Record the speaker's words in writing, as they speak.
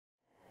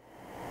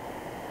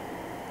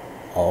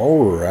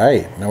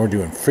Alright, now we're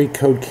doing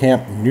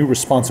freeCodeCamp, new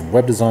responsive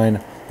web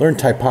design, learn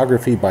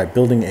typography by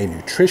building a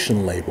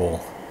nutrition label,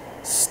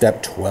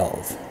 step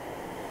 12.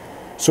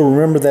 So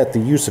remember that the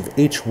use of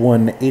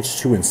H1,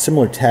 H2, and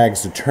similar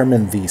tags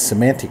determine the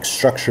semantic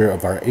structure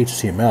of our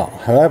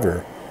HTML.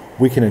 However,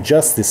 we can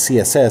adjust the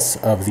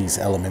CSS of these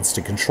elements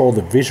to control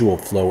the visual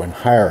flow and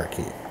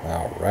hierarchy.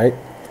 Alright,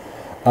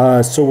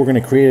 so we're going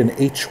to create an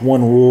H1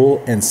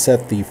 rule and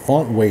set the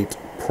font weight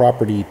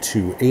property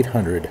to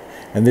 800.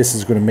 And this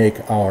is going to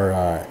make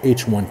our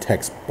H1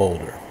 text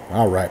bolder.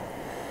 Alright,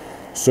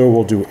 so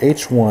we'll do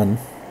H1,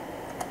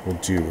 we'll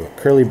do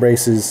curly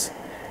braces,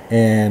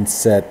 and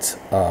set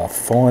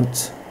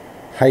font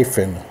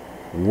hyphen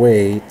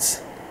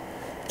weight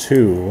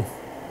to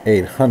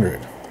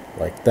 800,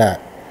 like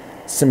that.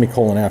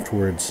 Semicolon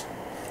afterwards.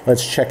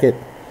 Let's check it.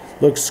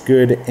 Looks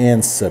good,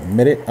 and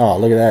submit it. Oh,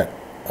 look at that.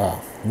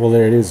 Well,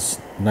 there it is.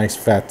 Nice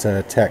fat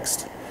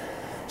text.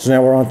 So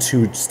now we're on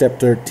to step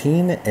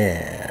 13,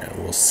 and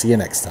we'll see you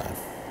next time.